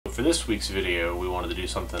for this week's video, we wanted to do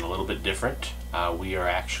something a little bit different. We are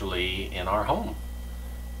actually in our home,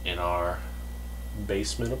 in our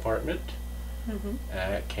basement apartment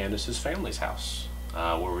at Candace's family's house,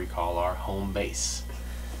 where we call our home base.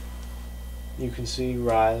 You can see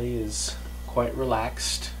Riley is quite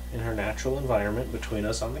relaxed in her natural environment between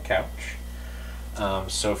us on the couch.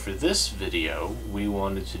 So for this video, we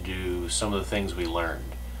wanted to do some of the things we learned.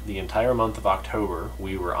 The entire month of October,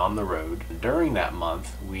 we were on the road. During that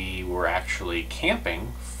month, we were actually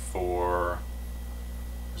camping for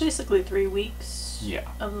basically 3 weeks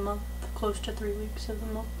of the month, close to 3 weeks of the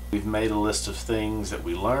month. We've made a list of things that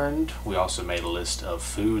we learned. We also made a list of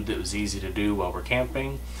food that was easy to do while we're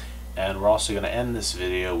camping. And we're also going to end this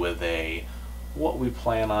video with what we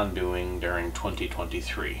plan on doing during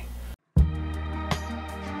 2023.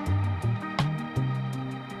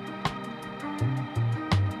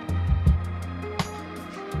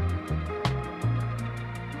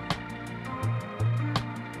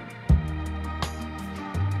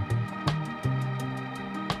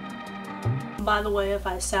 By the way, if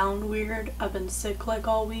I sound weird, I've been sick like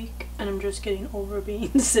all week, and I'm just getting over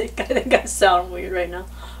being sick. I think I sound weird right now,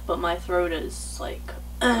 but my throat is like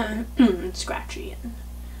scratchy,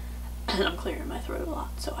 and I'm clearing my throat a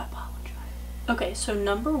lot, so I apologize. Okay, so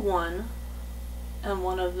number one, and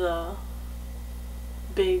one of the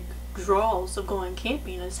big draws of going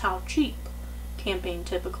camping, is how cheap camping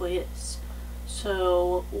typically is.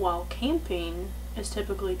 So while camping is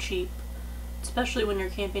typically cheap, especially when you're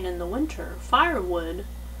camping in the winter, firewood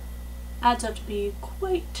adds up to be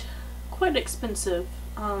quite expensive,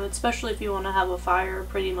 especially if you want to have a fire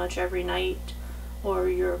pretty much every night, or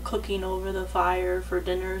you're cooking over the fire for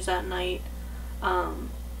dinners at night.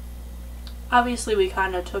 Obviously we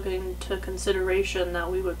kind of took into consideration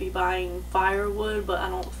that we would be buying firewood, but I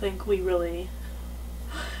don't think we really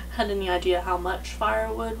had any idea how much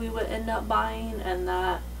firewood we would end up buying, and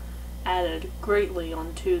that added greatly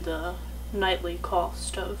onto the nightly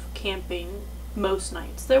cost of camping most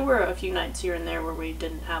nights. There were a few nights here and there where we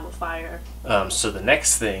didn't have a fire. So the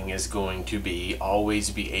next thing is going to be always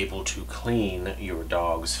be able to clean your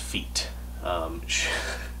dog's feet.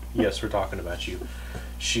 Yes, we're talking about you.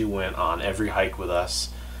 She went on every hike with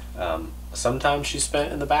us. Sometimes she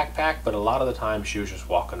spent in the backpack, but a lot of the time she was just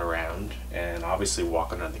walking around, and obviously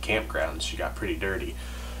walking around the campground, she got pretty dirty.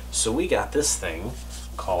 So we got this thing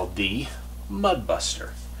called the Mud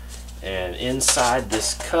Buster. And inside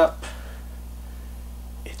this cup,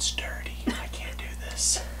 it's dirty. I can't do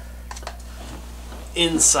this.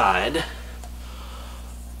 Inside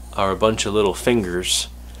are a bunch of little fingers,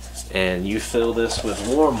 and you fill this with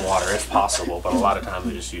warm water if possible, but a lot of times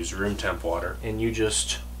we just use room temp water. And you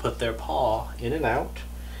just put their paw in and out,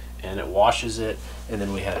 and it washes it, and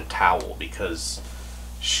then we had a towel because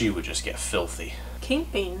she would just get filthy.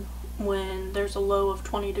 Camping when there's a low of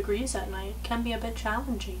 20 degrees at night can be a bit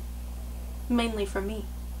challenging. Mainly for me,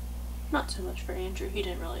 not so much for Andrew. He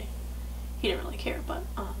didn't really care. But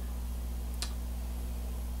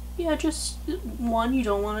yeah, just one, you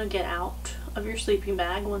don't want to get out of your sleeping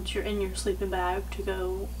bag once you're in your sleeping bag to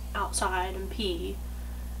go outside and pee.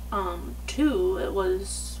 Two, it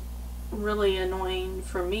was really annoying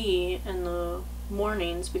for me in the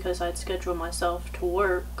mornings because I'd schedule myself to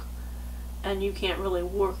work, and you can't really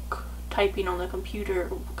work typing on the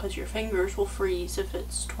computer because your fingers will freeze if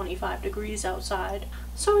it's 25 degrees outside.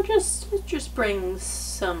 So it just brings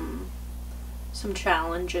some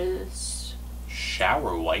challenges.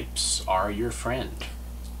 Shower wipes are your friend.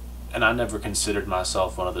 And I never considered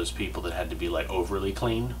myself one of those people that had to be like overly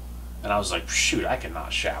clean. And I was like, shoot, I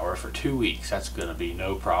cannot shower for 2 weeks. That's gonna be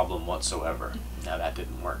no problem whatsoever. Now that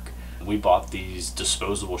didn't work. We bought these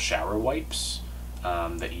disposable shower wipes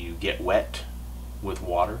that you get wet with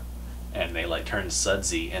water, and they like turn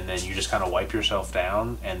sudsy, and then you just kind of wipe yourself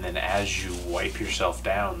down, and then as you wipe yourself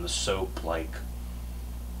down, the soap like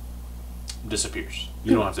disappears.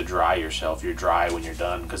 You don't have to dry yourself. You're dry when you're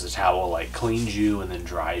done because the towel like cleans you and then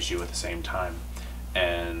dries you at the same time.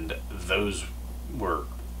 And those were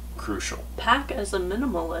crucial. Pack as a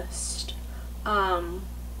minimalist.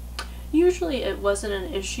 Usually it wasn't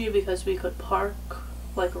an issue because we could park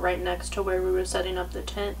like right next to where we were setting up the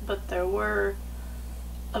tent, but there were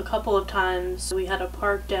a couple of times we had to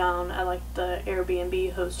park down at like the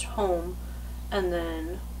Airbnb host home, and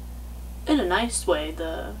then in a nice way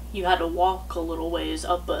you had to walk a little ways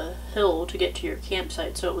up a hill to get to your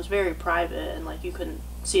campsite, so it was very private and like you couldn't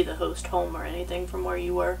see the host home or anything from where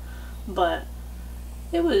you were, but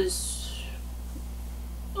it was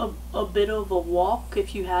a bit of a walk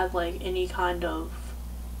if you had like any kind of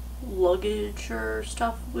luggage or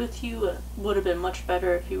stuff with you. It would have been much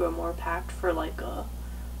better if you were more packed for like a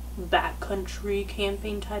backcountry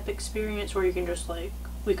camping type experience where you can just like,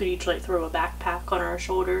 we could each like throw a backpack on our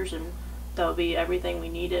shoulders and that would be everything we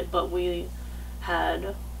needed, but we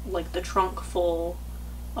had like the trunk full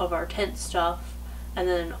of our tent stuff, and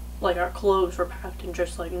then like our clothes were packed in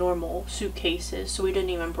just like normal suitcases, so we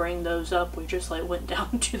didn't even bring those up. We just like went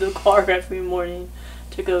down to the car every morning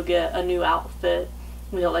to go get a new outfit.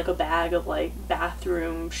 We had like a bag of like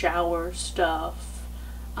bathroom shower stuff.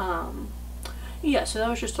 Yeah, so that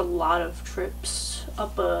was just a lot of trips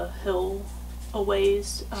up a hill a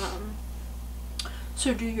ways.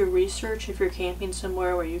 So do your research if you're camping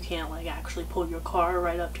somewhere where you can't like actually pull your car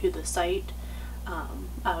right up to the site.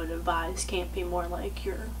 I would advise camping more like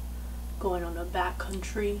you're going on a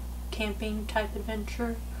backcountry camping type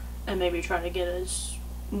adventure, and maybe try to get as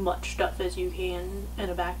much stuff as you can in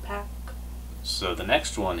a backpack. So the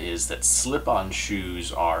next one is that slip-on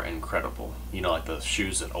shoes are incredible. You know, like the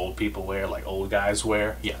shoes that old people wear, like old guys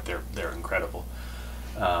wear? Yeah, they're incredible.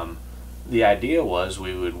 The idea was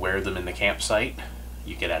we would wear them in the campsite.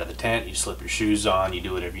 You get out of the tent, you slip your shoes on, you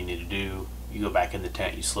do whatever you need to do, you go back in the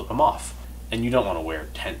tent, you slip them off. And you don't want to wear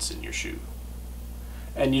tents in your shoe.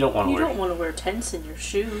 And you don't want to wear tents in your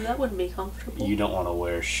shoe. That wouldn't be comfortable. You don't want to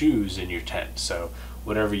wear shoes in your tent. So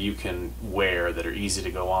whatever you can wear that are easy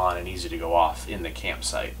to go on and easy to go off in the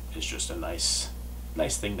campsite is just a nice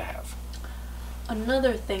thing to have.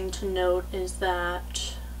 Another thing to note is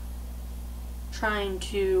that trying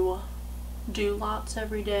to do lots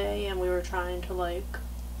every day, and we were trying to like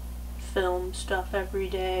film stuff every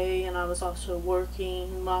day, and I was also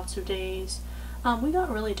working lots of days. We got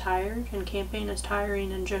really tired, and camping is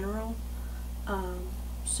tiring in general.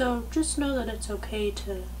 So just know that it's okay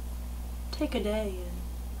to take a day and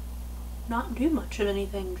not do much of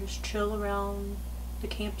anything, just chill around the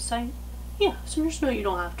campsite. Yeah, so just know you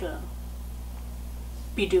don't have to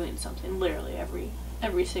be doing something literally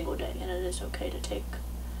every single day, and it is okay to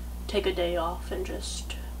take a day off and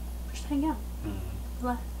just hang out,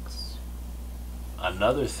 relax.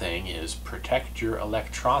 Another thing is protect your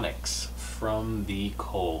electronics from the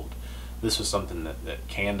cold. This was something that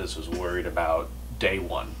Candace was worried about day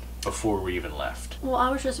one, before we even left. Well, I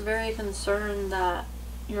was just very concerned that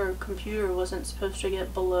your computer wasn't supposed to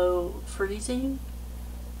get below freezing.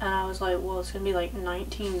 And I was like, well, it's gonna be like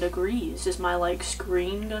 19 degrees. Is my like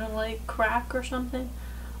screen gonna like crack or something?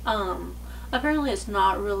 Apparently it's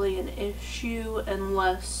not really an issue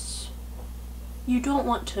unless you don't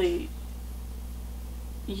want to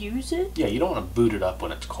use it. Yeah, you don't want to boot it up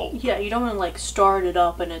when it's cold. Yeah, you don't want to like start it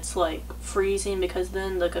up and it's like freezing, because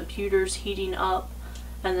then the computer's heating up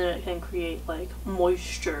and then it can create like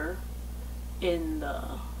moisture in the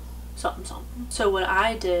something. So what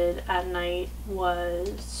I did at night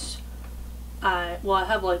was I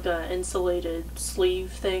have like a insulated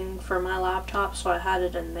sleeve thing for my laptop, so I had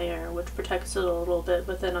it in there, which protects it a little bit,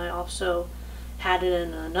 but then I also had it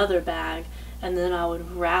in another bag, and then I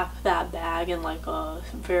would wrap that bag in like a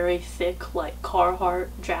very thick like Carhartt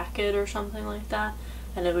jacket or something like that,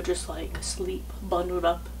 and it would just like sleep bundled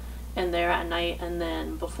up in there at night, and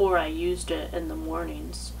then before I used it in the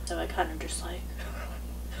mornings, so I kind of just like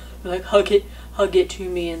hug it to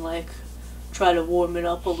me and like try to warm it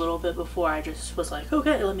up a little bit before I just was like,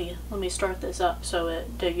 okay, let me start this up, so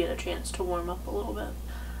it did get a chance to warm up a little bit.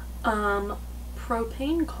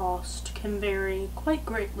 Propane cost can vary quite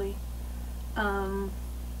greatly.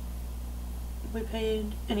 We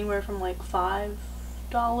paid anywhere from like $5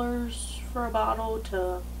 for a bottle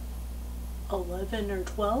to 11 or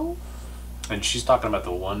 12. And she's talking about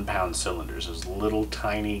the 1 pound cylinders, those little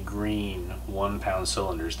tiny green 1 pound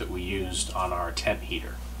cylinders that we used on our tent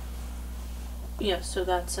heater. Yeah, so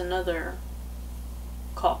that's another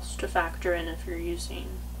cost to factor in if you're using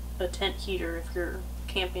a tent heater if you're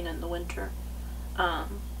camping in the winter.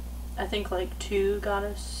 I think like 2 got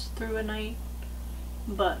us through a night,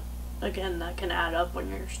 but again, that can add up when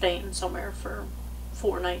you're staying somewhere for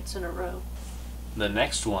 4 nights in a row. The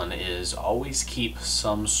next one is always keep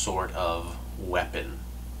some sort of weapon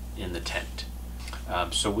in the tent.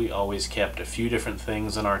 So we always kept a few different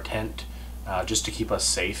things in our tent just to keep us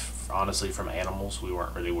safe, honestly, from animals. We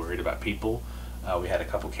weren't really worried about people. We had a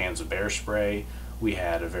couple cans of bear spray, we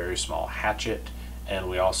had a very small hatchet, and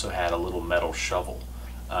we also had a little metal shovel.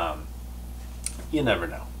 You never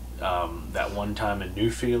know. That one time in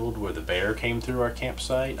Newfield where the bear came through our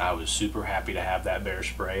campsite, I was super happy to have that bear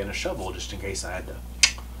spray and a shovel just in case I had to,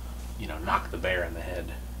 knock the bear in the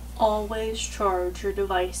head. Always charge your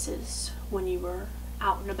devices when you were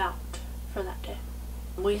out and about for that day.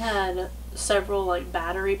 We had several like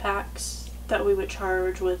battery packs that we would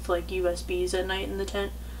charge with like USBs at night in the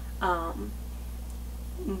tent.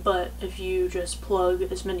 But if you just plug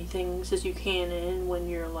as many things as you can in when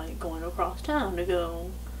you're like going across town to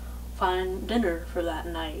go find dinner for that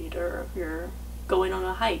night, or if you're going on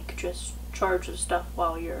a hike, just charge the stuff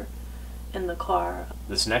while you're in the car.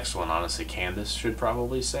 This next one, honestly, Candace should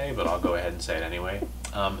probably say, but I'll go ahead and say it anyway.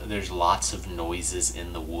 There's lots of noises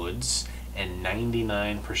in the woods, and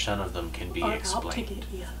 99% of them can be explained.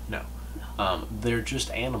 No. They're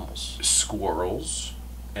just animals. Squirrels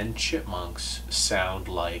and chipmunks sound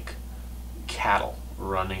like cattle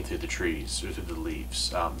running through the trees or through the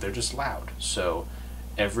leaves. They're just loud. So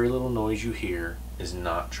every little noise you hear is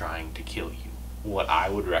not trying to kill you. What I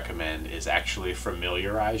would recommend is actually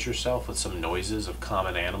familiarize yourself with some noises of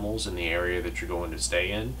common animals in the area that you're going to stay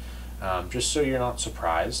in, just so you're not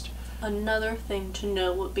surprised. Another thing to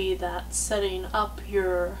note would be that setting up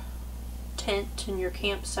your tent and your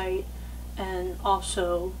campsite and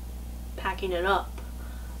also packing it up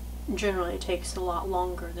generally takes a lot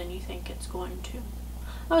longer than you think it's going to.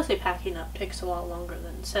 I would say packing up takes a lot longer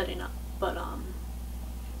than setting up, but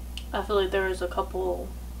I feel like there was a couple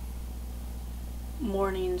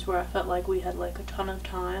mornings where I felt like we had like a ton of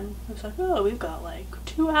time. It was like, oh, we've got like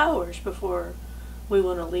 2 hours before we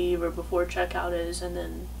want to leave or before checkout is, and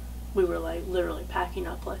then we were like literally packing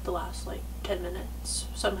up like the last like 10 minutes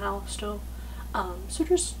somehow still. So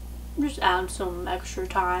just add some extra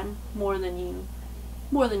time, more than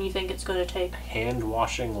you think it's going to take. Hand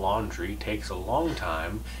washing laundry takes a long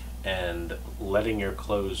time, and letting your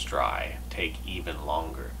clothes dry take even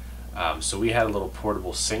longer. So we had a little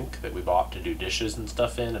portable sink that we bought to do dishes and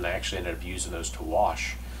stuff in, and I actually ended up using those to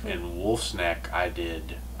wash. In Wolf's Neck, I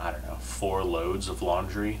did, 4 loads of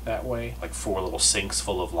laundry that way, like 4 little sinks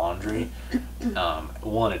full of laundry.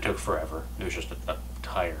 One, it took forever. It was just a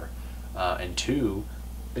tire. And 2,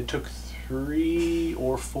 it took 3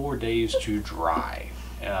 or 4 days to dry,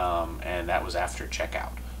 and that was after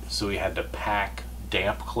checkout. So we had to pack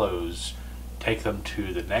damp clothes, take them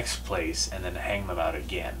to the next place, and then hang them out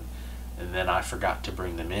again. And then I forgot to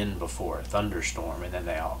bring them in before a thunderstorm, and then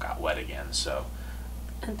they all got wet again. So,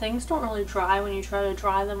 and things don't really dry when you try to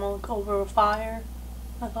dry them over a fire.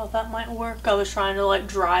 I thought that might work. I was trying to like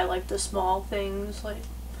dry like the small things, like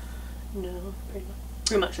no,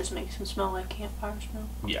 pretty much just makes them smell like campfire smell.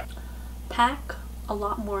 Yeah. Pack a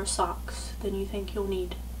lot more socks than you think you'll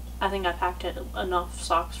need. I think I packed enough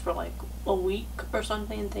socks for like a week or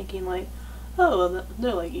something, thinking like, oh,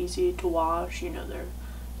 they're like easy to wash,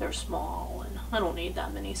 they're small and I don't need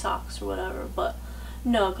that many socks or whatever. But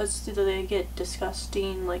no, because they get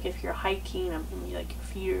disgusting. Like if you're hiking, like your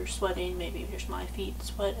feet are sweating, maybe just my feet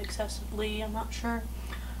sweat excessively, I'm not sure.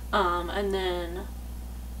 And then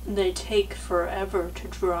they take forever to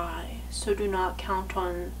dry, so do not count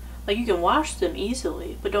on, like you can wash them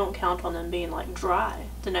easily, but don't count on them being like dry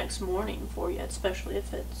the next morning for you, especially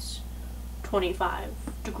if it's 25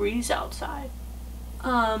 degrees outside.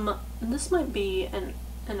 This might be an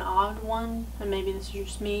odd one, and maybe this is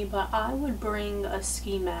just me, but I would bring a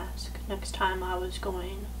ski mask next time I was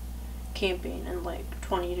going camping in like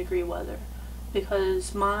 20-degree weather,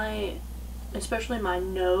 because especially my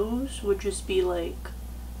nose would just be like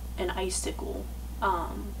an icicle.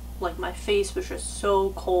 Like my face was just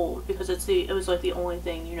so cold because it was like the only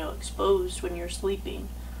thing exposed when you're sleeping.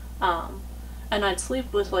 And I'd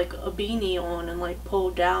sleep with like a beanie on and like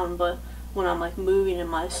pulled down, but when I'm like moving in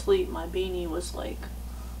my sleep, my beanie was like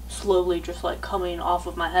slowly just like coming off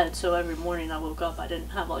of my head, so every morning I woke up I didn't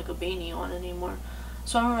have like a beanie on anymore.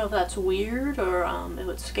 So I don't know if that's weird, or it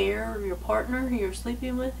would scare your partner who you're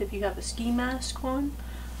sleeping with if you have a ski mask on.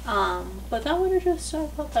 But that would have just, I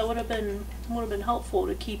thought that would have been helpful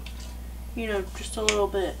to keep, just a little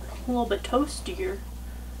bit toastier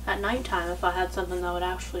at nighttime if I had something that would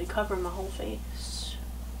actually cover my whole face.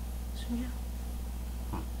 So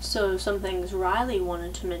yeah. So some things Riley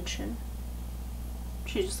wanted to mention.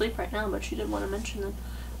 She's asleep right now, but she did want to mention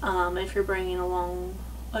them. If you're bringing along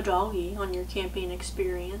a doggy on your camping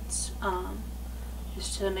experience,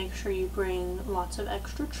 just to make sure you bring lots of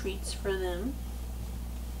extra treats for them.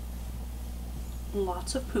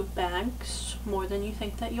 Lots of poop bags, more than you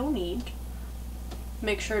think that you'll need.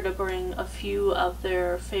 Make sure to bring a few of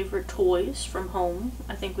their favorite toys from home.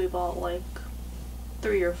 I think we bought like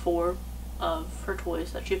 3 or 4 of her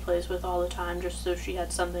toys that she plays with all the time, just so she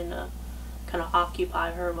had something to kind of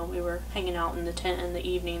occupy her when we were hanging out in the tent in the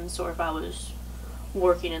evenings, or if I was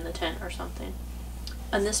working in the tent or something.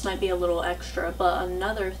 And this might be a little extra, but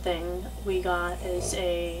another thing we got is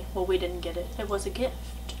we didn't get it, it was a gift.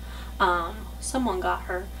 Someone got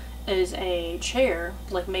her, is a chair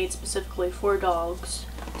like made specifically for dogs,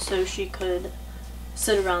 so she could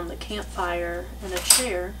sit around the campfire in a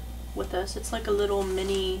chair with us. It's like a little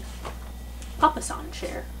mini papasan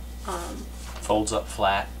chair. Folds up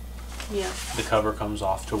flat. Yeah. The cover comes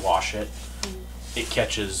off to wash it. It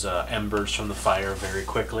catches embers from the fire very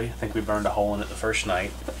quickly. I think we burned a hole in it the first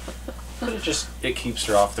night. But it keeps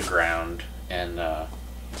her off the ground and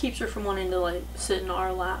keeps her from wanting to like sit in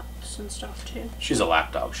our laps and stuff too. She's a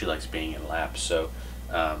lap dog. She likes being in laps. So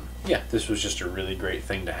yeah, this was just a really great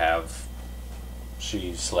thing to have.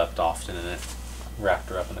 She slept often in it. Wrapped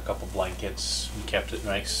her up in a couple blankets and kept it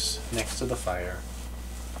nice next to the fire.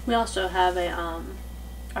 We also have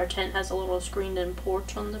our tent has a little screened-in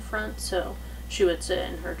porch on the front, so she would sit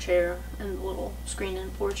in her chair in the little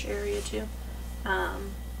screened-in porch area too.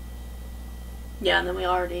 Yeah, and then we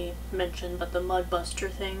already mentioned, but the mud buster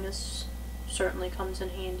thing certainly comes in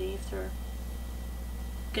handy if they're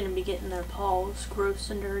gonna be getting their paws gross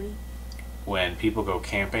and dirty. When people go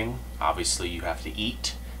camping, obviously you have to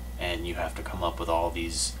eat, and you have to come up with all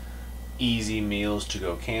these easy meals to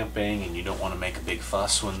go camping, and you don't want to make a big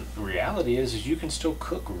fuss, when the reality is you can still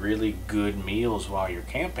cook really good meals while you're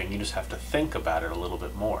camping. You just have to think about it a little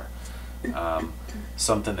bit more.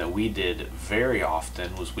 Something that we did very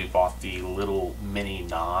often was we bought the little mini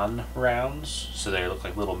naan rounds, so they look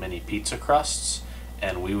like little mini pizza crusts,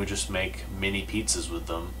 and we would just make mini pizzas with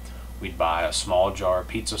them. We'd buy a small jar of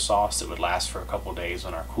pizza sauce that would last for a couple days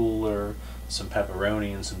in our cooler, some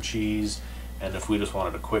pepperoni and some cheese, and if we just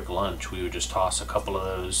wanted a quick lunch, we would just toss a couple of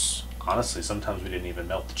those. Honestly, sometimes we didn't even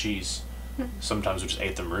melt the cheese. Sometimes we just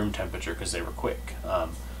ate them room temperature because they were quick.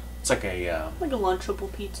 It's like a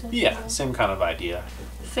Lunchable pizza. Yeah, same kind of idea.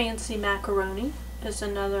 Fancy macaroni is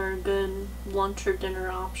another good lunch or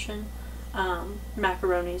dinner option.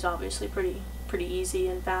 Macaroni is obviously pretty easy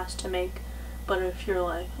and fast to make, but if you're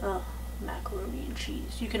like, macaroni and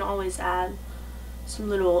cheese, you can always add some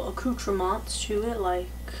little accoutrements to it, like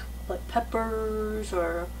peppers,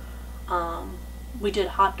 or we did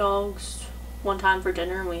hot dogs one time for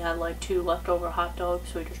dinner, and we had like 2 leftover hot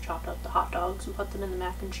dogs, so we just chopped up the hot dogs and put them in the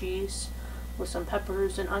mac and cheese with some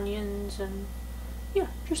peppers and onions, and yeah,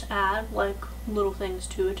 just add like little things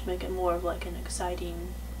to it to make it more of like an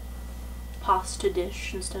exciting pasta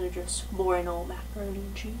dish instead of just boring old macaroni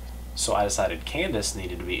and cheese. So I decided Candace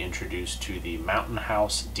needed to be introduced to the Mountain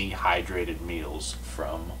House dehydrated meals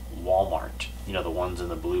from Walmart. You know, the ones in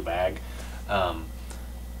the blue bag.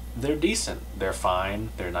 They're decent. They're fine.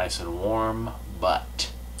 They're nice and warm,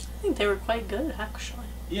 but I think they were quite good, actually.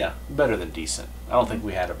 Yeah, better than decent. I don't think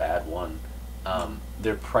we had a bad one.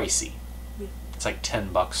 They're pricey. Yeah. It's like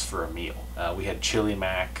 $10 for a meal. We had chili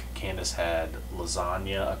mac. Candace had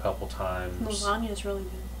lasagna a couple times. Lasagna is really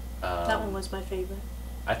good. That one was my favorite.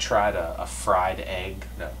 I tried a fried egg.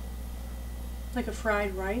 No. Like a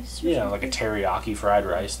fried rice? Or Yeah, something? like a teriyaki fried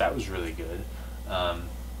rice. That was really good.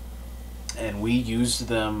 And we used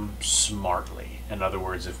them smartly. In other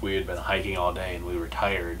words, if we had been hiking all day and we were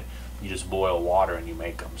tired, you just boil water and you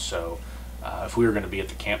make them. So if we were going to be at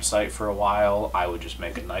the campsite for a while, I would just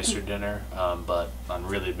make a nicer dinner. But on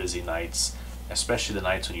really busy nights, especially the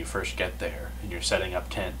nights when you first get there and you're setting up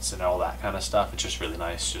tents and all that kind of stuff, it's just really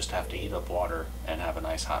nice just to have to heat up water and have a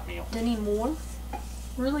nice hot meal. Denny Moore,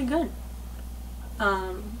 really good.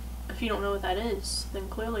 If you don't know what that is, then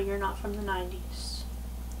clearly you're not from the 90s.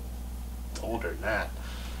 It's older than that.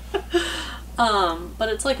 But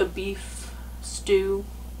it's like a beef stew,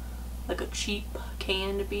 like a cheap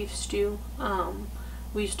canned beef stew.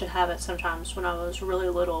 We used to have it sometimes when I was really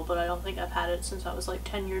little, but I don't think I've had it since I was like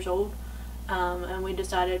 10 years old. And we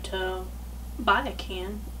decided to buy a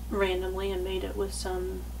can randomly and made it with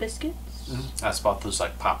some biscuits. I just bought those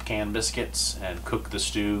like pop can biscuits and cooked the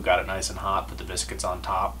stew, got it nice and hot, put the biscuits on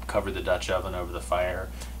top, covered the Dutch oven over the fire,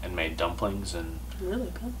 and made dumplings. And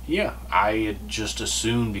really good. Yeah, I had just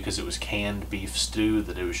assumed because it was canned beef stew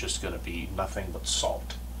that it was just going to be nothing but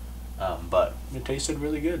salt. But it tasted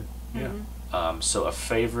really good. Yeah. Mm-hmm. So a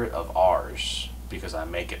favorite of ours, because I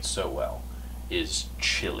make it so well, is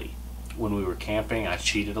chili. When we were camping, I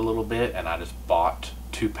cheated a little bit and I just bought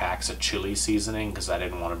 2 packs of chili seasoning because I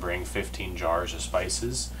didn't want to bring 15 jars of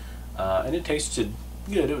spices. And it tasted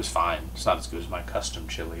good. It was fine. It's not as good as my custom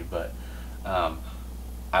chili, but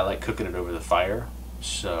I like cooking it over the fire,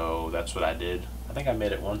 so that's what I did. I think I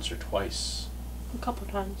made it once or twice. A couple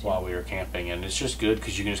times. While we were camping, and it's just good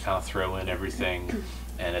because you can just kind of throw in everything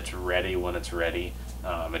and it's ready when it's ready.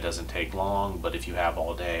 It doesn't take long, but if you have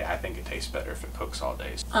all day, I think it tastes better if it cooks all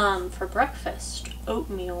day. For breakfast,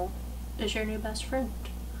 oatmeal is your new best friend.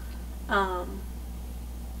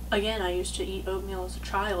 Again, I used to eat oatmeal as a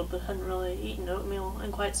child, but hadn't really eaten oatmeal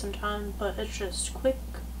in quite some time, but it's just quick,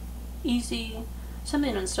 easy,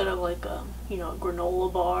 something instead of like a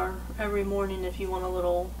granola bar every morning if you want a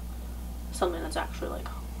little something that's actually like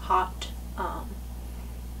hot.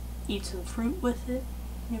 Eat some fruit with it.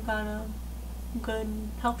 You've got a good,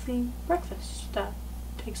 healthy breakfast that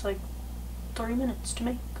takes like 3 minutes to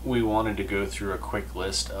make. We wanted to go through a quick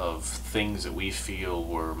list of things that we feel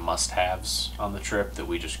were must-haves on the trip that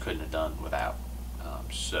we just couldn't have done without.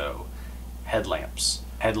 So, headlamps.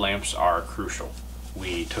 Headlamps are crucial.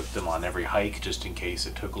 We took them on every hike just in case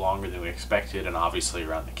it took longer than we expected, and obviously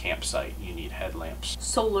around the campsite you need headlamps.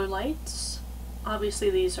 Solar lights. Obviously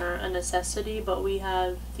these aren't a necessity, but we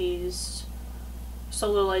have these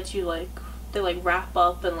solar lights they like wrap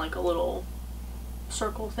up in like a little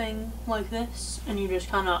circle thing like this, and you just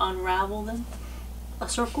kind of unravel them. A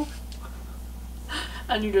circle.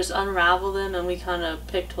 And you just unravel them, and we kind of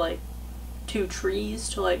picked like 2 trees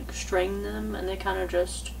to like string them, and they kind of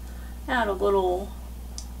just add a little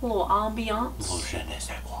ambiance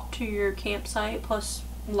to your campsite, plus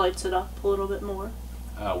lights it up a little bit more.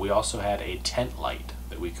 We also had a tent light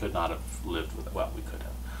that we could not have lived with. Well, we could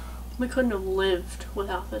have. We couldn't have lived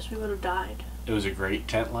without this. We would have died. It was a great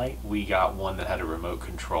tent light. We got one that had a remote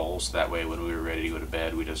control, so that way when we were ready to go to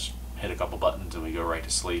bed, we just hit a couple buttons and we go right to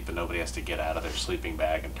sleep, and nobody has to get out of their sleeping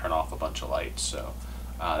bag and turn off a bunch of lights. So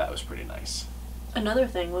that was pretty nice. Another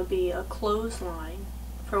thing would be a clothesline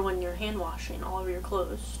for when you're hand washing all of your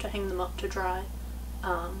clothes to hang them up to dry.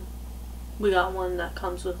 We got one that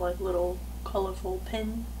comes with like little colorful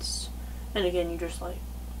pins, and again you just like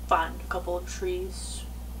find a couple of trees,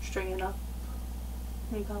 string it up,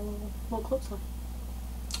 and you got a little clothesline.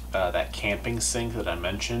 That camping sink that I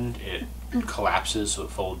mentioned, it collapses so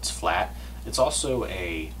it folds flat. It's also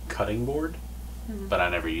a cutting board, but I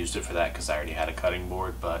never used it for that because I already had a cutting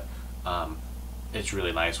board. But it's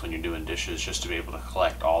really nice when you're doing dishes just to be able to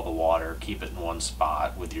collect all the water, keep it in one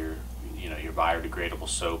spot with your biodegradable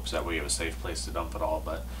soaps. That way you have a safe place to dump it all.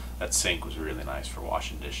 But that sink was really nice for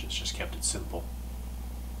washing dishes, just kept it simple.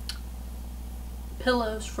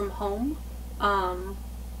 Pillows from home.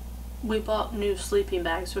 We bought new sleeping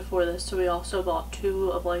bags before this, so we also bought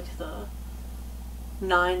 2 of like the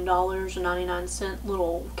 $9.99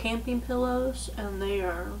 little camping pillows, and they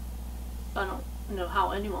are, I don't know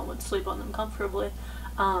how anyone would sleep on them comfortably.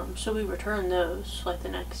 So we returned those like the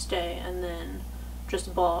next day, and then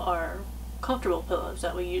just bought our comfortable pillows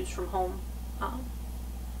that we use from home,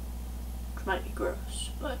 which might be gross,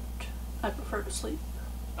 but I prefer to sleep.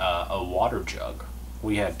 A water jug.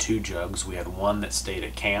 We had 2 jugs. We had one that stayed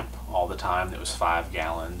at camp all the time that was 5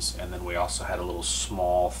 gallons, and then we also had a little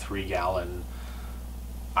small 3-gallon,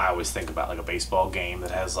 I always think about like a baseball game that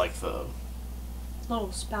has like the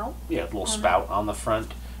little spout? Yeah, little spout on the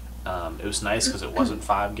front. It was nice because it wasn't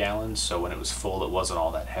 5 gallons, so when it was full it wasn't all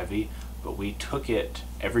that heavy, but we took it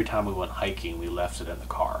every time we went hiking. We left it in the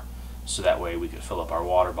car, so that way we could fill up our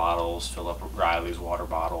water bottles, fill up Riley's water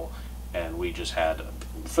bottle, and we just had,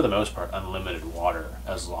 for the most part, unlimited water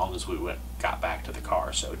as long as we got back to the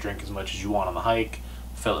car. So drink as much as you want on the hike,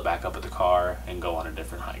 fill it back up at the car, and go on a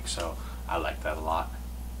different hike. So I like that a lot.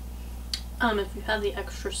 If you have the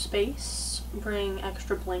extra space, bring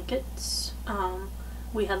extra blankets.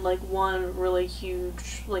 We had like one really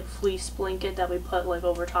huge like fleece blanket that we put like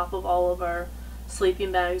over top of all of our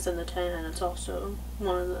sleeping bags in the tent, and it's also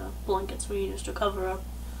one of the blankets we use to cover up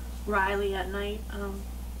Riley at night,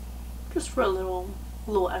 just for a little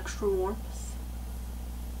extra warmth.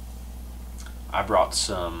 I brought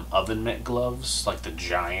some oven mitt gloves, like the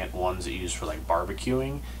giant ones that you use for like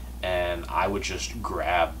barbecuing, and I would just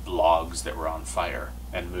grab logs that were on fire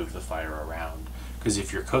and move the fire around. Because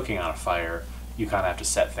if you're cooking on a fire, you kind of have to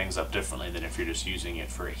set things up differently than if you're just using it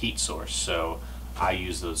for a heat source. So I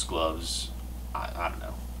use those gloves, I don't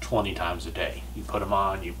know, 20 times a day. You put them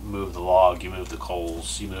on, you move the log, you move the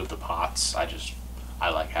coals, you move the pots. I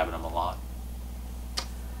like having them a lot.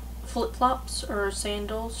 Flip-flops or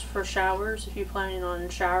sandals for showers if you're planning on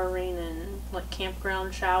showering in like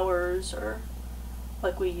campground showers, or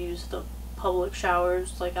like we use the public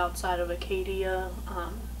showers like outside of Acadia,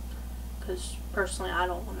 because personally I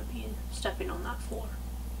don't want to be stepping on that floor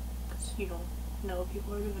because you don't know what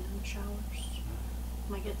people are doing in the showers. You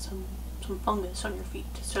might get some fungus on your feet,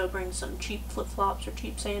 so bring some cheap flip-flops or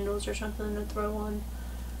cheap sandals or something to throw on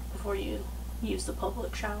before you use the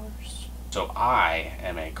public showers. So I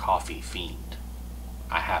am a coffee fiend.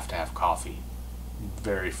 I have to have coffee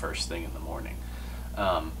very first thing in the morning.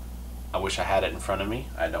 I wish I had it in front of me.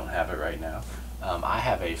 I don't have it right now. I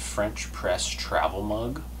have a French press travel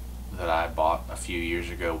mug that I bought a few years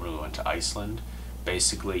ago when we went to Iceland.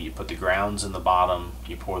 Basically, you put the grounds in the bottom,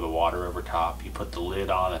 you pour the water over top, you put the lid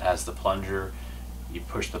on, it has the plunger, you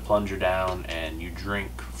push the plunger down, and you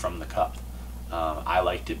drink from the cup. I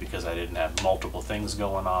liked it because I didn't have multiple things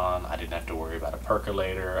going on. I didn't have to worry about a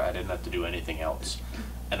percolator. I didn't have to do anything else.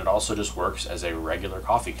 And it also just works as a regular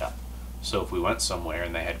coffee cup. So if we went somewhere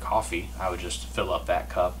and they had coffee, I would just fill up that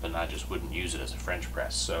cup and I just wouldn't use it as a French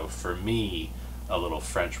press. So for me, a little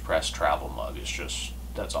French press travel mug is just,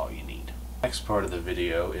 that's all you need. Next part of the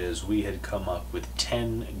video is we had come up with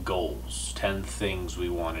 10 goals, 10 things we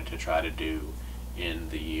wanted to try to do in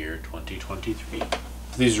the year 2023.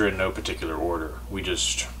 These are in no particular order. We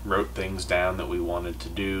just wrote things down that we wanted to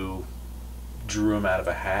do, drew them out of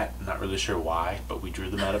a hat. I'm not really sure why, but we drew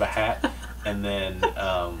them out of a hat. And then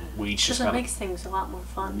we each just kind of makes things a lot more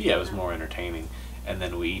fun. Yeah, it was more entertaining. And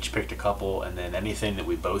then we each picked a couple, and then anything that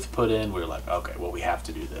we both put in, we were like, okay, well, we have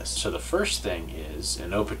to do this. So the first thing is,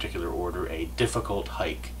 in no particular order, a difficult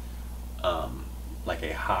hike, like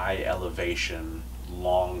a high elevation,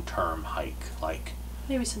 long-term hike, like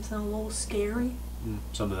maybe something a little scary.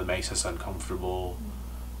 Something that makes us uncomfortable,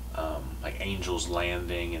 like Angel's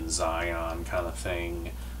Landing in Zion kind of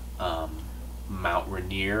thing, Mount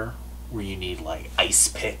Rainier, where you need like ice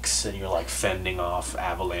picks and you're like fending off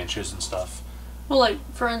avalanches and stuff. Well, like,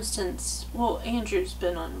 for instance, Andrew's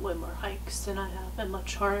been on way more hikes than I have, and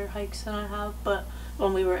much harder hikes than I have, but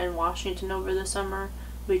when we were in Washington over the summer,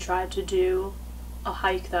 we tried to do a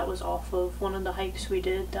hike that was off of one of the hikes we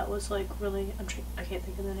did that was like really, I can't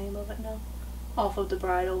think of the name of it now, off of the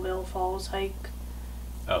Bridalveil Falls hike.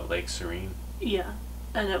 Oh, Lake Serene? Yeah,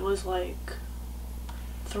 and it was like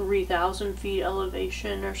 3,000 feet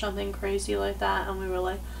elevation or something crazy like that, and we were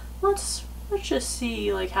like, let's just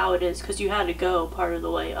see like how it is, because you had to go part of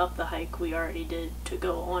the way up the hike we already did to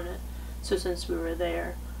go on it, so since we were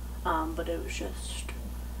there, but it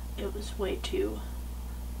was way too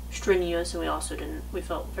strenuous, and we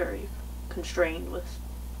felt very constrained with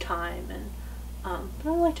time, and but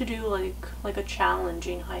I like to do like a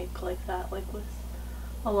challenging hike like that, like with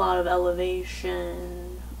a lot of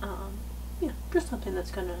elevation, just something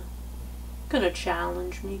that's gonna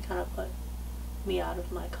challenge me, kind of put me out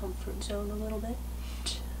of my comfort zone a little bit.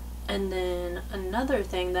 And then another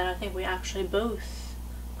thing that I think we actually both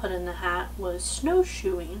put in the hat was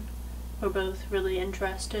snowshoeing. We're both really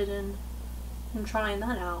interested in trying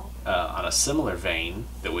that out. On a similar vein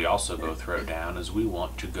that we also both wrote down is we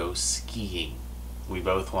want to go skiing. We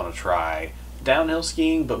both want to try downhill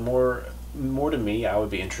skiing, but more to me, I would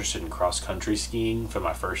be interested in cross-country skiing for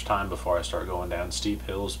my first time before I start going down steep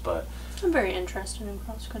hills, but I'm very interested in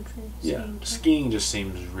cross-country skiing. Yeah, skiing just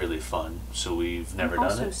seems really fun, so we've never done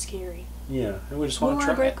it. Also scary. Yeah, and we just want to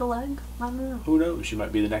try it. Will I break a leg? I don't know. Who knows? You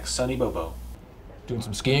might be the next Sonny Bobo. Doing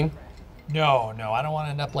some skiing? No, I don't want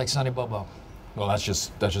to end up like Sonny Bobo. Well, that's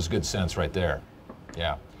just good sense right there.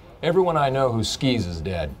 Yeah. Everyone I know who skis is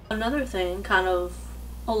dead. Another thing, kind of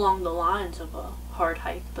along the lines of a hard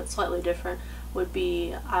hike, but slightly different, would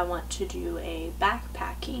be I want to do a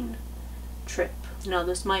backpacking trip. Now,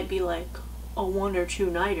 this might be like a 1 or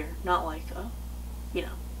 2 nighter, not like a,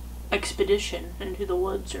 expedition into the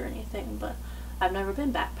woods or anything, but I've never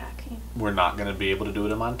been backpacking. We're not going to be able to do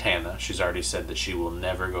it in Montana. She's already said that she will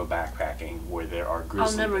never go backpacking where there are grizzly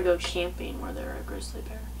bears. I'll never go camping where there are grizzly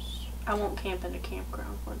bears. I won't camp in a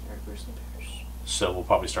campground where there are grizzly bears. So we'll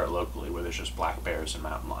probably start locally where there's just black bears and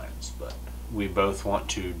mountain lions. But we both want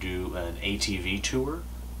to do an ATV tour,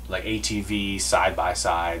 like ATV side by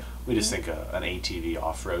side. We just think an ATV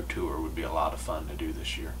off-road tour would be a lot of fun to do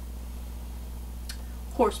this year.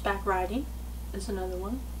 Horseback riding is another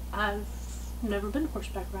one. I've never been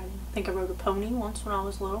horseback riding. I think I rode a pony once when I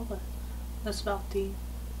was little, but that's about the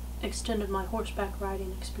extent of my horseback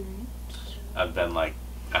riding experience. I've been like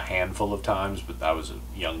a handful of times, but I was a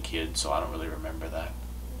young kid, so I don't really remember that.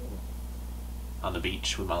 On the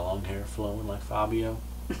beach with my long hair flowing like Fabio.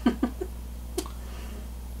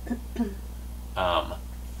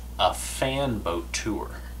 A fan boat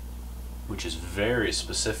tour, which is very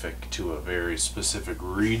specific to a very specific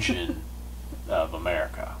region of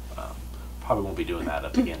America. Probably won't be doing that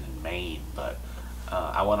up again in Maine, but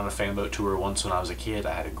I went on a fan boat tour once when I was a kid.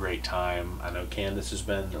 I had a great time. I know Candace has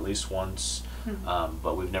been at least once,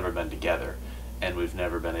 but we've never been together, and we've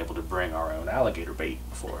never been able to bring our own alligator bait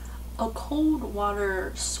before. A cold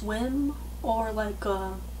water swim, or like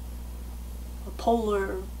a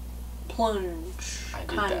polar plunge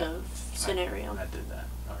kind of scenario. I did that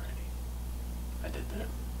already. I did that.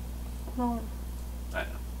 Well, I know.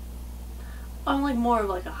 On like more of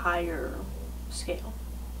like a higher scale,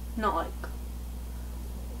 not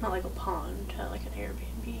like a pond, like an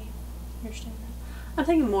Airbnb. You understand that? I'm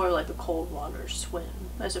thinking more like a cold water swim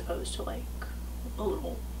as opposed to like a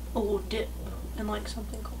little dip in like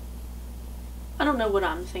something cold. I don't know what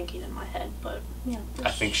I'm thinking in my head, but yeah.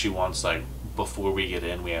 I think she wants like before we get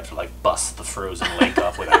in, we have to like bust the frozen lake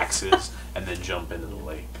up with axes and then jump into the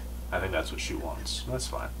lake. I think that's what she wants. That's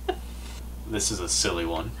fine. This is a silly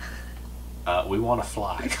one. We want to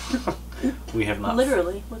fly. We have not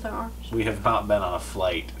literally with our arms. We have not been on a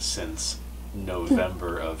flight since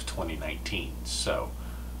November of 2019, so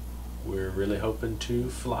we're really hoping to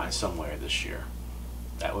fly somewhere this year.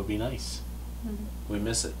 That would be nice. We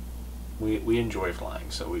miss it. We enjoy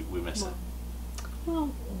flying, so we miss it.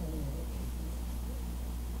 Well,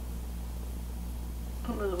 I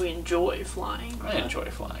don't know that we enjoy flying. I enjoy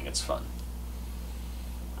flying. It's fun.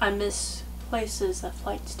 I miss places that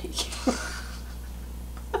flights take you.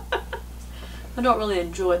 I don't really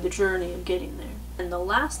enjoy the journey of getting there. And the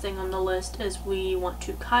last thing on the list is we want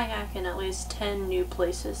to kayak in at least 10 new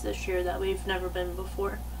places this year that we've never been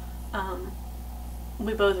before.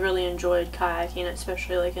 We both really enjoyed kayaking,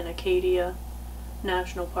 especially like in Acadia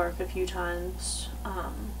National Park a few times.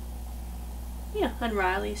 Yeah, and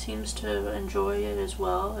Riley seems to enjoy it as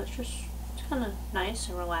well. It's kind of nice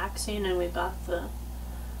and relaxing, and we've got the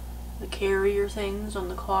carrier things on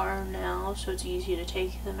the car now, so it's easy to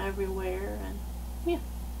take them everywhere, and yeah.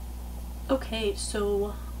 Okay,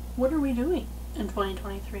 so what are we doing in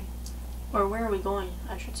 2023? Or where are we going,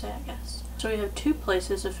 I should say, I guess. So we have 2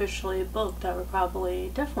 places officially booked that we're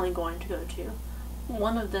definitely going to go to.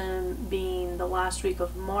 One of them being the last week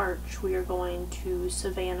of March, we are going to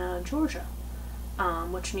Savannah, Georgia,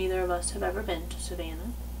 which neither of us have ever been to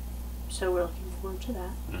Savannah, so we're looking forward to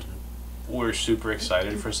that. We're super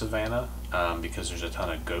excited for Savannah because there's a ton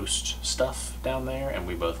of ghost stuff down there, and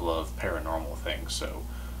we both love paranormal things, so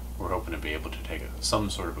we're hoping to be able to take some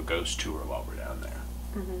sort of a ghost tour while we're down there.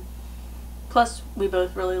 Plus, we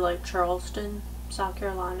both really like Charleston, South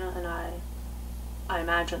Carolina, and I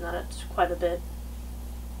imagine that it's quite a bit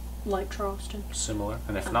like Charleston. Similar,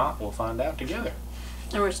 and if not, we'll find out together.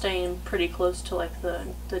 And we're staying pretty close to like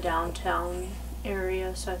the downtown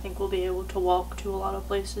area, so I think we'll be able to walk to a lot of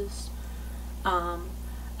places.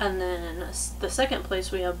 And then the second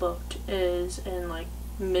place we have booked is in like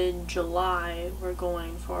mid-July. We're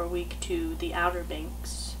going for a week to the Outer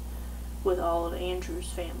Banks with all of Andrew's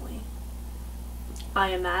family. I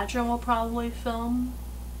imagine we'll probably film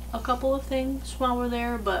a couple of things while we're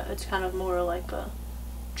there, but it's kind of more like a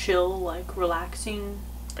chill, like relaxing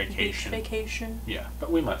vacation. Yeah, but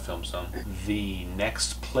we might film some. The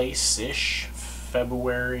next place-ish,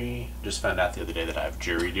 February, just found out the other day that I have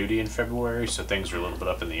jury duty in February, so things are a little bit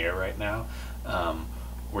up in the air right now.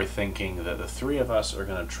 We're thinking that the 3 of us are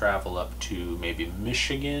going to travel up to maybe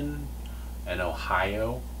Michigan and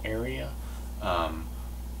Ohio area.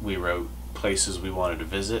 We wrote places we wanted to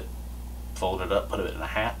visit, folded up, put it in a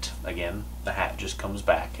hat. Again, the hat just comes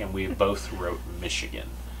back, and we both wrote Michigan.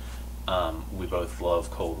 We both love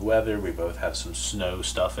cold weather. We both have some snow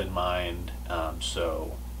stuff in mind.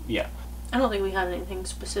 So, yeah. I don't think we had anything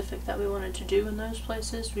specific that we wanted to do in those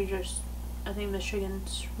places. I think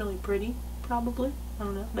Michigan's really pretty, probably. I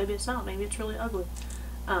don't know. Maybe it's not. Maybe it's really ugly.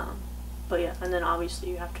 But yeah, and then obviously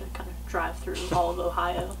you have to kind of drive through all of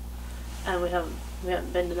Ohio. And we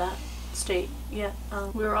haven't been to that state yet.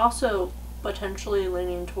 We were also potentially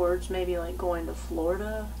leaning towards maybe like going to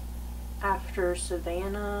Florida after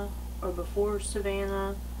Savannah or before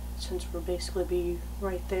Savannah, since we'll basically be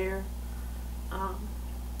right there.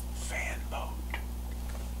 Fan boat.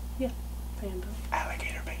 Yeah, fan boat.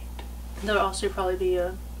 Alligator bait. That'll also probably be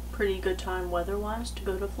a pretty good time weather-wise to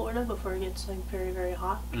go to Florida before it gets like very, very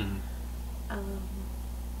hot.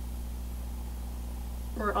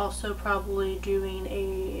 We're also probably doing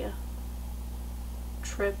a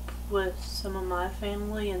trip with some of my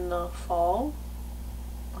family in the fall,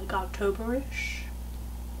 like October-ish,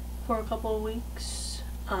 for a couple of weeks.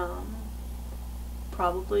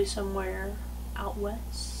 Probably somewhere out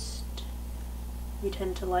west. We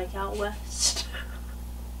tend to like out west.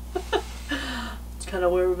 It's kind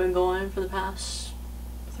of where we've been going for the past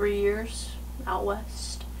 3 years, out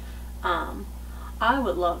west. I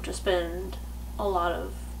would love to spend a lot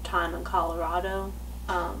of time in Colorado.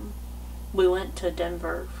 We went to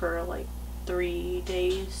Denver for like 3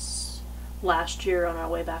 days last year on our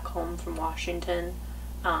way back home from Washington,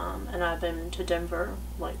 and I've been to Denver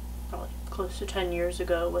like probably close to 10 years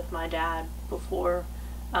ago with my dad before,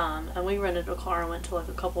 and we rented a car and went to like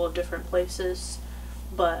a couple of different places,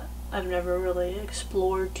 but I've never really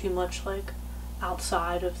explored too much like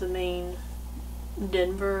outside of the main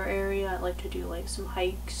Denver area. I like to do like some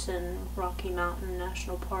hikes in Rocky Mountain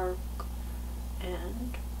National Park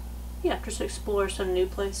and yeah, just explore some new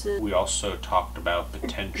places. We also talked about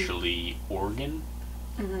potentially Oregon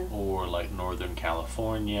or like Northern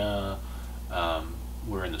California.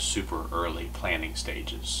 We're in the super early planning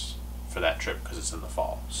stages for that trip because it's in the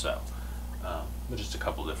fall. So, but just a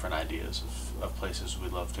couple different ideas of places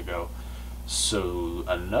we'd love to go. So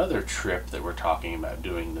another trip that we're talking about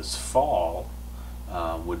doing this fall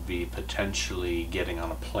would be potentially getting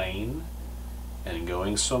on a plane and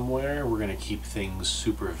going somewhere. We're going to keep things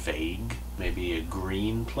super vague. Maybe a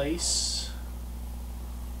green place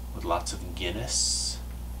with lots of Guinness.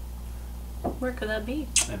 Where could that be?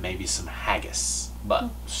 And maybe some haggis, but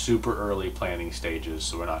super early planning stages,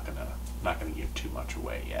 so we're not gonna give too much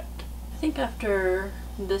away yet. I think after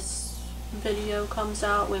this video comes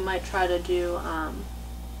out, we might try to do a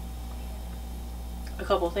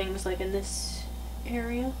couple things like in this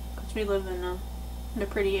area, because we live in a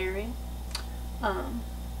pretty area.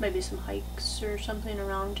 Maybe some hikes or something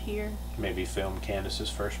around here. Maybe film Candace's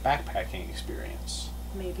first backpacking experience.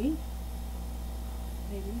 Maybe.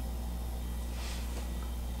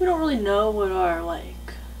 We don't really know what our,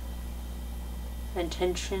 like,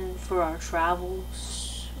 intention for our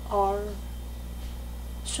travels are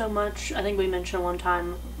so much. I think we mentioned one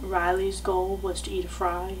time Riley's goal was to eat a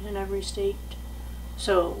fry in every state.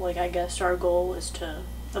 So, like, I guess our goal is to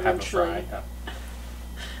eventually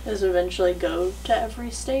go to every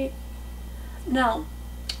state. Now,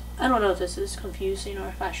 I don't know if this is confusing or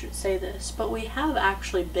if I should say this, but we have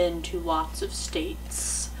actually been to lots of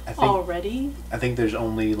states already. I think there's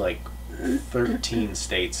only like 13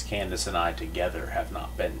 states Candace and I together have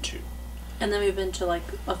not been to. And then we've been to like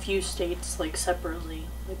a few states like separately,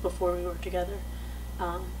 like before we were together.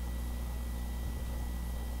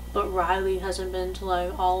 But Riley hasn't been to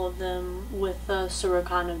like all of them with us, so we're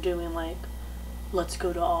kind of doing like, let's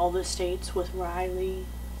go to all the states with Riley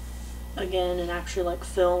again and actually like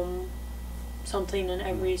film something in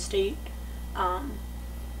every state.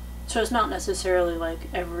 So it's not necessarily like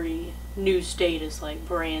every new state is like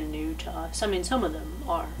brand new to us. I mean, some of them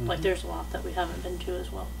are. Like there's a lot that we haven't been to as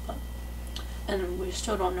well. But and we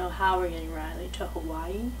still don't know how we're getting Riley to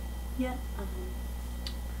Hawaii yet.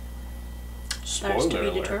 Spoiler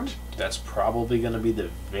alert. That's probably going to be the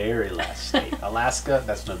very last state. Alaska,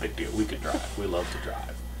 that's no big deal. We could drive. We love to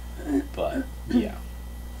drive. But, yeah.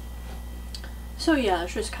 So, yeah,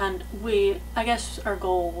 it's just kind of, I guess our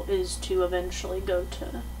goal is to eventually go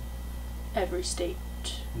to every state.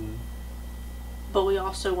 But we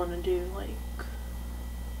also want to do, like,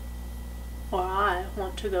 or I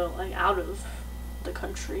want to go, like, out of the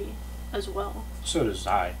country as well. So does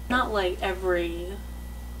I. Not like every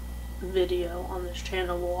video on this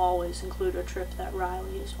channel will always include a trip that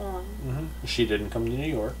Riley is on. She didn't come to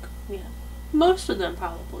New York. Yeah. Most of them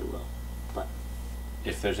probably will. But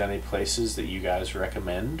if there's any places that you guys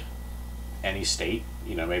recommend, any state,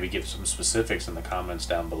 you know, maybe give some specifics in the comments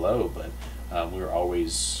down below, but we're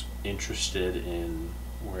always interested in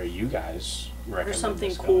where you guys recommend or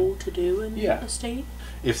something cool going. To do in a state.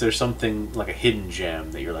 If there's something like a hidden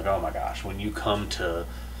gem that you're like, oh my gosh, when you come to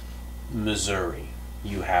Missouri,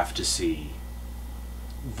 you have to see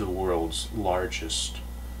the world's largest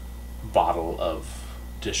bottle of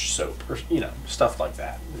dish soap, or, you know, stuff like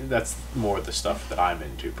that. That's more the stuff that I'm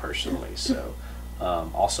into personally. So,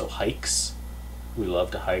 also hikes. We love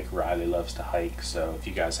to hike. Riley loves to hike. So if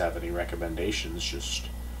you guys have any recommendations, just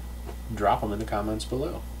drop them in the comments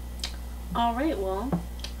below. All right, well,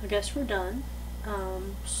 I guess we're done.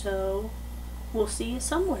 So we'll see you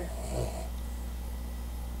somewhere.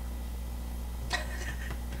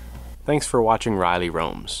 Thanks for watching Riley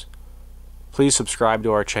Roams. Please subscribe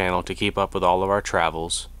to our channel to keep up with all of our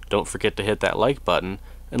travels. Don't forget to hit that like button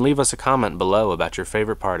and leave us a comment below about your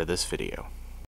favorite part of this video.